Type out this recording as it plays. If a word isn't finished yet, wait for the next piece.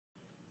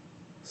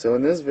So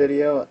in this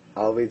video,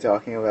 I'll be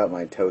talking about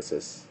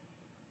mitosis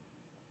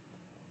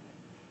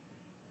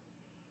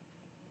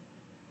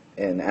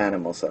in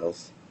animal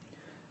cells.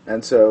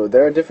 And so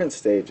there are different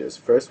stages.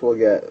 First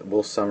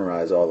we'll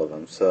summarize all of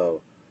them.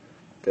 So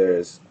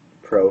there's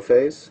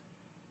prophase,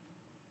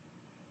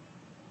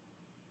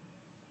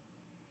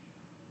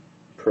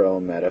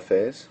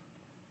 prometaphase,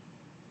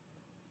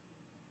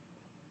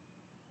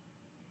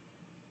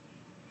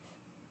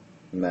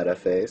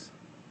 metaphase,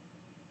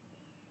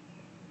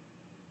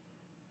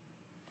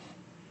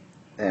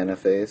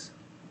 anaphase,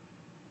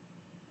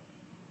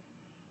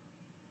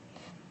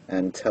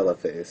 and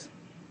telophase.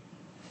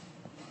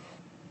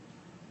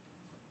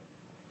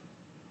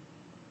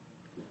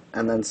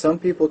 And then some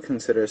people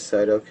consider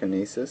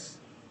cytokinesis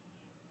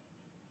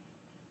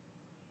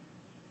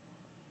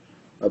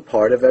a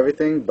part of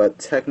everything, but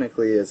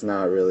technically it's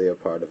not really a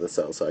part of the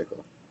cell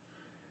cycle.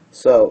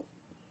 So,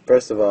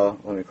 first of all,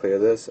 let me clear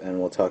this, and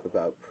we'll talk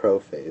about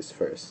prophase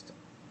first.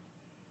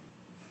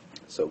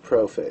 So,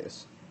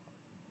 prophase.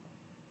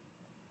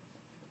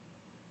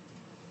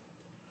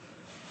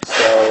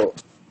 So,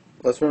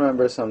 let's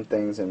remember some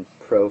things in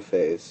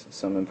prophase,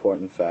 some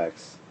important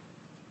facts.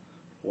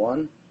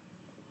 1.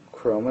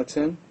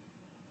 Chromatin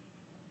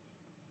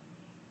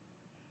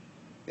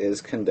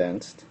is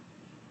condensed.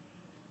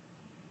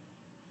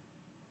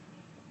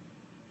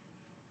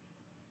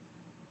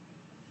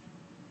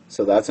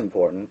 So that's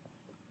important.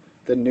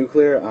 The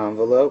nuclear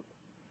envelope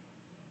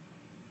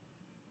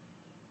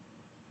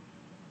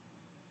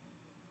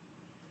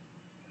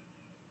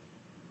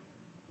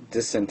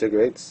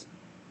disintegrates.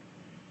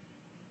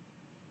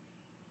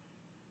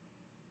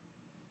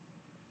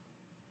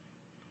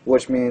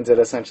 Which means it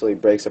essentially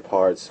breaks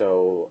apart,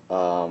 so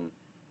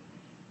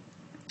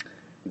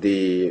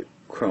the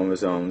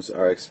chromosomes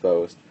are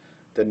exposed.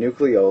 The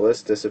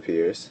nucleolus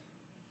disappears.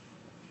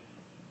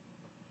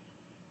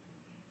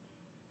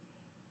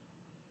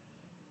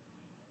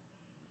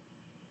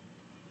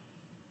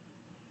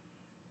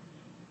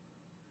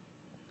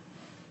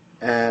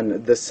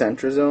 And the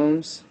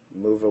centrosomes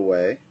move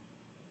away.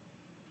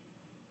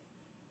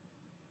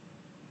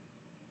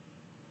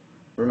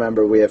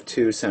 Remember, we have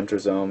two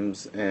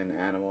centrosomes in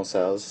animal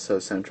cells, so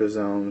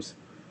centrosomes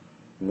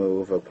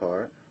move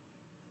apart.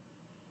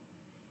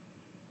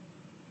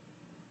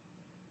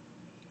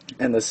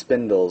 And the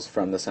spindles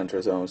from the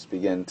centrosomes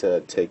begin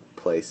to take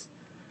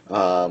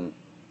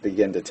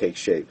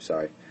shape,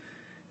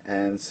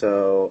 And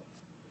so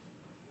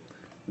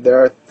there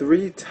are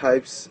three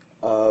types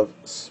of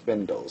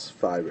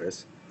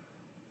fibers.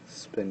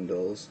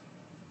 Spindles.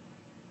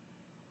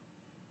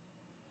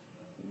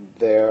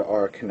 There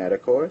are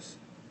kinetochores.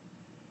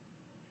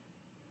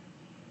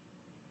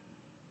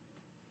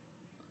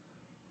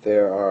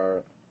 There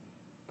are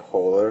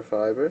polar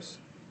fibers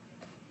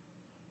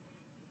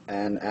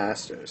and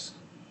asters.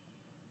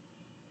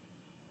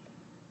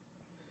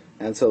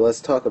 And so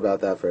let's talk about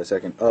that for a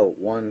second. Oh,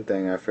 one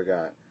thing I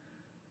forgot.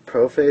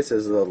 Prophase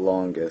is the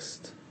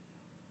longest.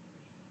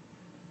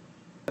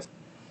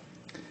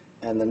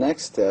 And the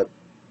next step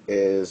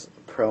is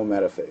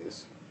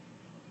prometaphase.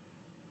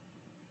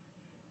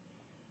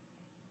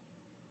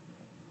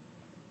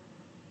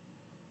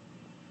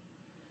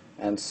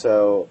 And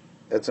so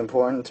it's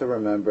important to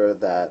remember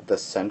that the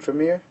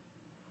centromere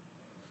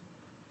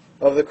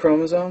of the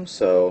chromosome,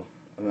 so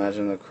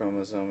imagine the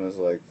chromosome is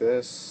like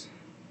this.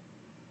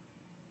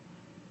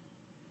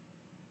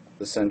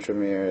 The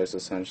centromere is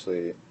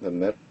essentially the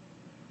middle.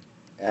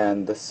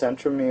 And the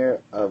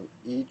centromere of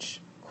each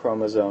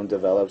chromosome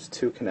develops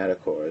two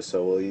kinetochores,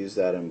 so we'll use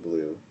that in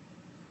blue.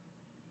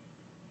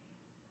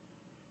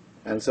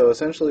 And so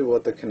essentially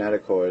what the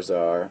kinetochores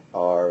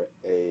are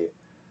a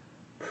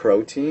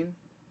protein,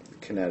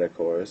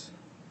 kinetochores,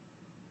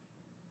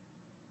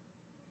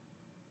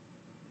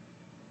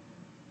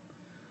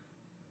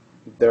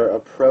 they're a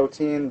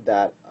protein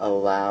that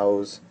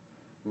allows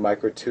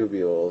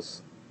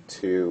microtubules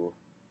to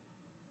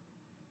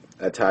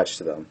attach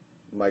to them.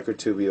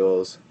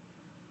 Microtubules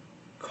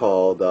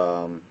called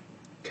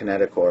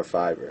kinetochore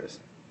fibers.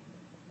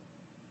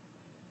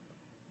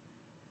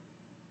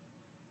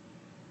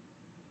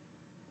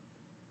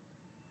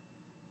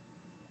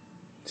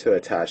 To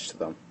attach to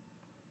them.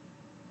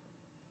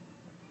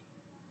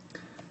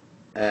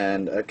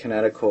 And a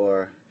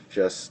kinetochore,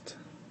 just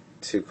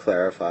to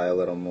clarify a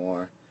little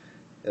more,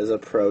 is a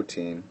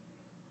protein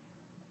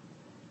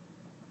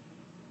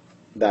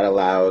that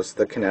allows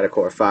the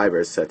kinetochore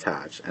fibers to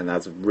attach, and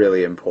that's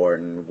really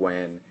important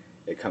when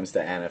it comes to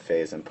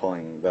anaphase and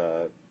pulling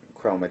the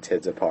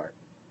chromatids apart.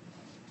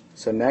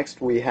 So next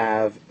we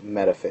have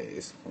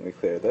metaphase. Let me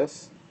clear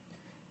this.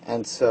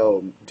 And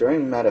so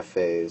during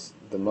metaphase,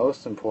 the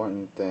most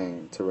important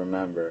thing to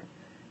remember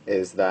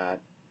is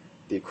that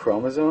the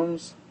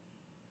chromosomes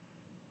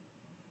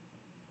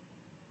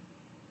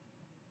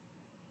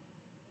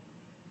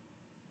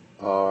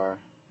are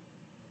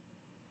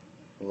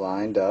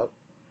lined up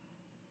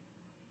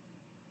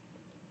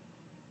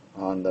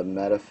on the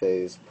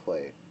metaphase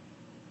plate.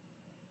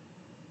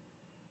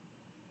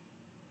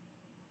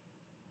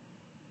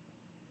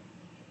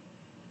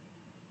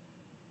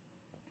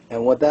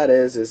 And what that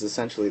is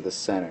essentially the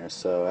center.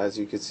 So as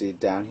you can see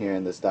down here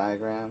in this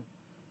diagram,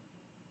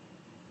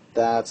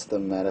 that's the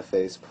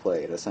metaphase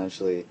plate.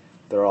 Essentially,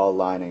 they're all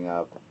lining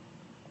up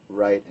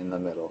right in the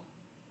middle.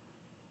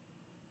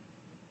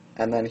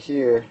 And then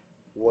here,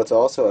 what's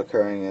also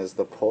occurring is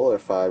the polar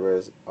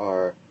fibers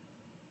are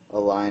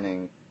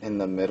aligning in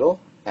the middle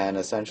and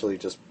essentially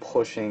just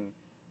pushing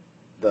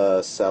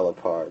the cell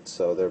apart.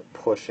 So they're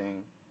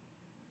pushing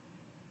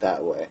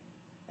that way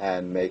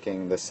and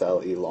making the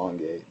cell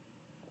elongate.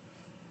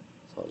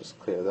 So I'll just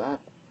clear that.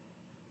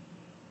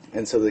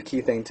 And so the key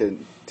thing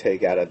to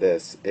take out of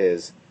this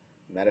is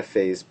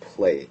metaphase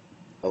plate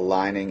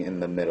aligning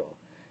in the middle.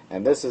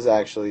 And this is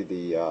actually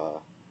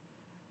the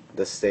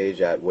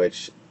stage at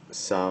which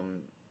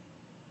some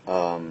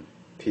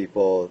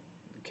people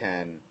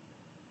can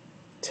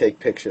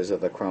take pictures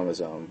of the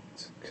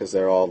chromosomes because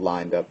they're all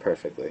lined up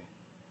perfectly.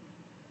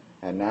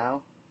 And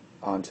now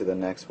on to the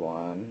next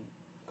one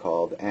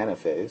called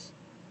anaphase.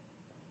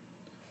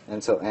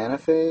 And so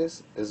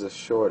anaphase is the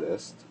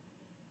shortest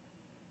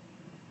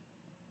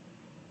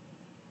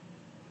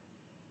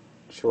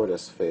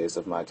phase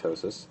of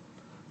mitosis.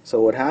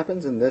 So what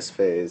happens in this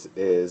phase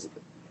is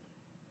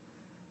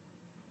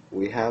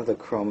we have the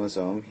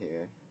chromosome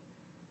here,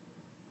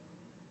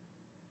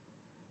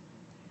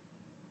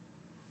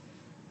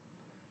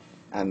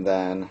 and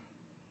then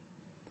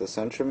the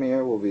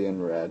centromere will be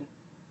in red,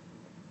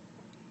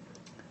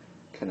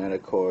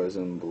 kinetochore is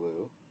in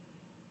blue,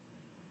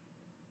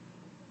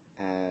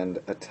 and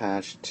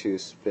attached to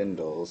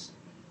spindles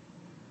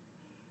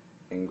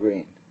in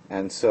green.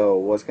 And so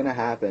what's going to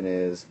happen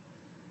is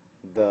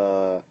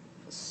the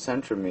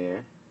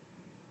centromere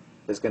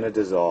is going to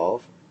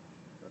dissolve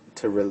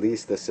to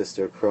release the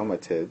sister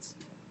chromatids.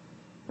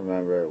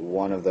 Remember,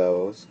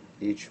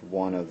 each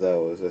one of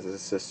those is a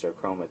sister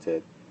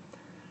chromatid.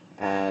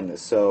 And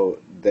so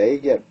they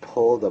get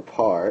pulled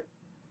apart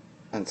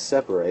and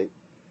separate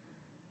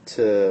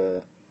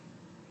to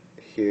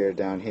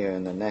down here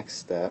in the next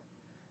step.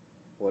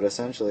 What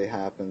essentially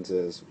happens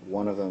is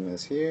one of them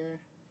is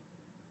here,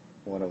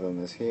 one of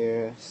them is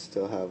here,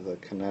 still have the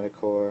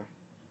kinetochore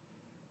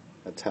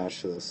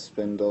attached to the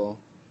spindle,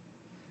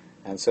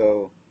 and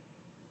so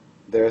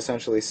they're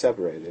essentially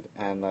separated.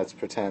 And let's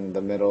pretend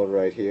the middle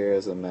right here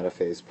is a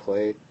metaphase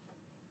plate.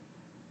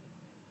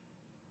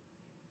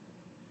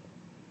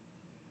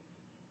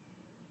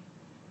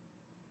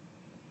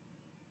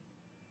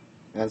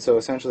 And so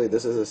essentially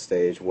this is a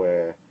stage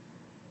where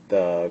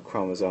the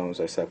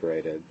chromosomes are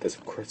separated, the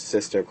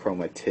sister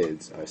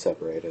chromatids are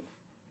separated.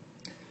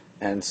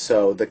 And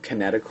so the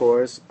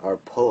kinetochores are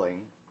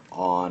pulling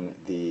on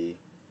the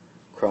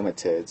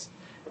chromatids,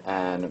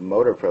 and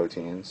motor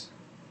proteins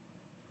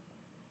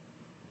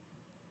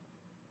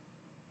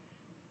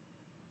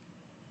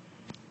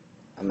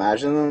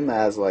imagine them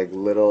as like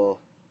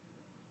little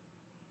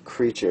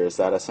creatures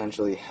that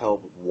essentially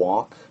help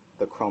walk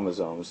the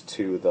chromosomes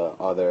to the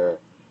other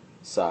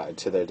side,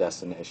 to their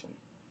destination.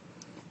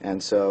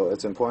 And so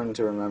it's important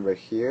to remember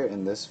here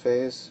in this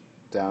phase,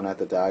 down at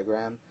the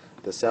diagram,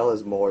 the cell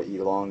is more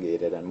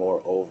elongated and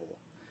more oval,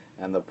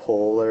 and the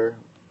polar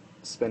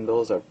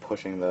spindles are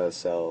pushing the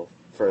cell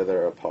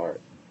further apart,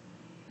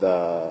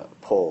 the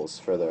poles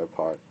further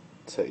apart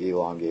to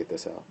elongate the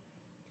cell.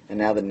 And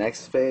now the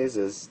next phase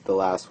is the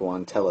last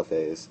one,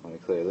 telophase. Let me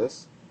clear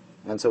this.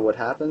 And so what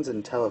happens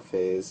in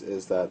telophase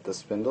is that the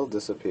spindle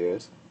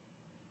disappears,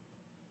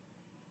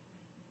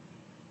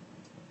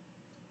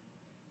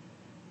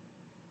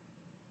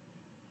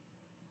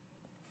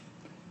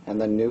 and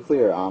the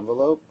nuclear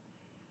envelope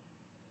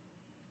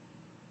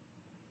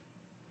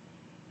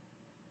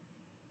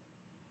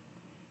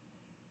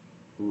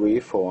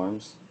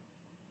reforms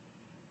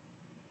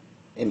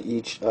in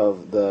each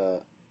of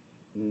the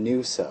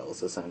new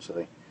cells,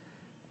 essentially.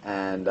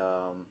 And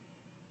the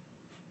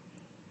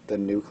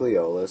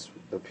nucleolus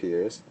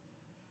appears,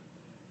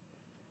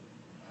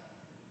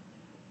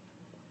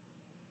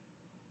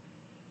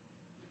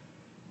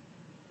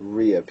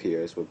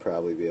 reappears would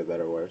probably be a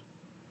better word.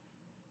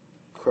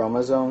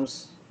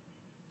 Chromosomes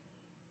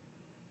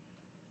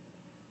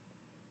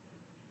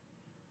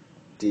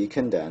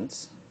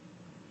decondense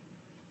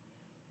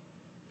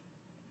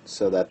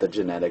so that the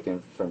genetic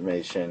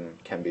information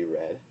can be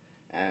read,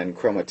 and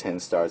the chromatin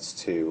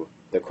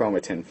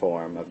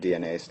form of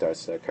DNA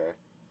starts to occur.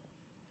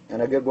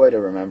 And a good way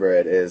to remember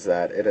it is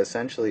that it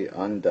essentially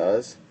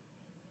undoes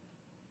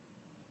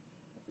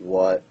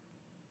what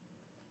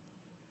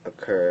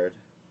occurred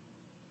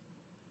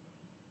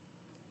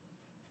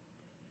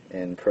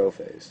in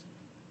prophase.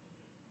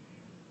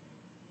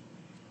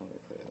 Let me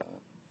clear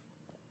that.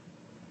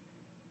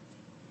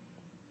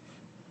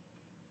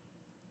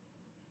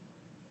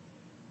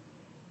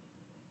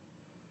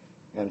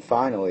 And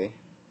finally,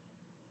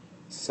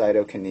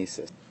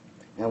 cytokinesis.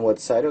 And what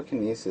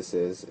cytokinesis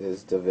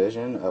is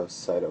division of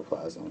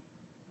cytoplasm.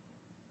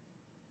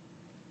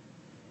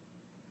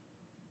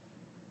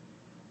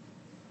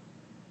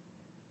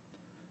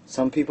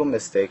 Some people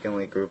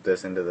mistakenly group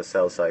this into the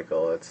cell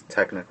cycle. It's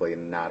technically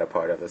not a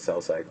part of the cell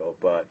cycle,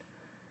 but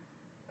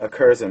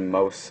occurs in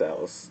most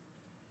cells.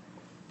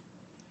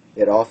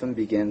 It often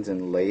begins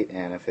in late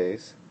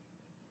anaphase.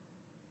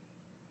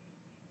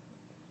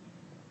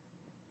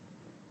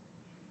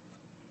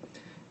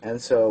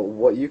 And so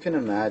what you can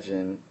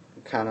imagine,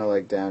 kind of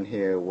like down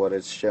here, what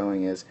it's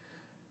showing is,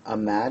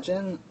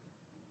 imagine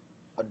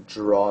a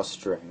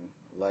drawstring,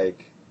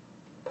 like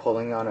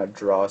pulling on a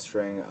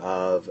drawstring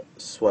of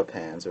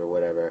sweatpants or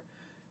whatever.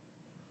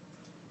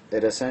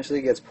 It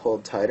essentially gets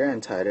pulled tighter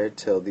and tighter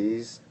till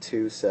these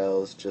two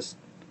cells just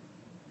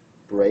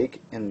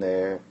break in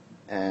there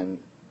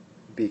and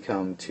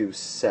become two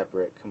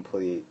separate,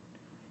 complete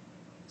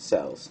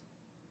cells.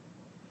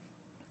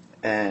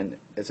 And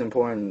it's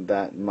important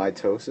that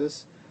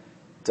mitosis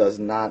does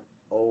not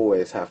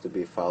always have to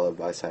be followed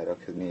by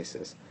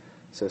cytokinesis.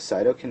 So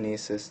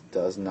cytokinesis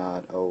does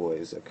not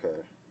always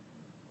occur.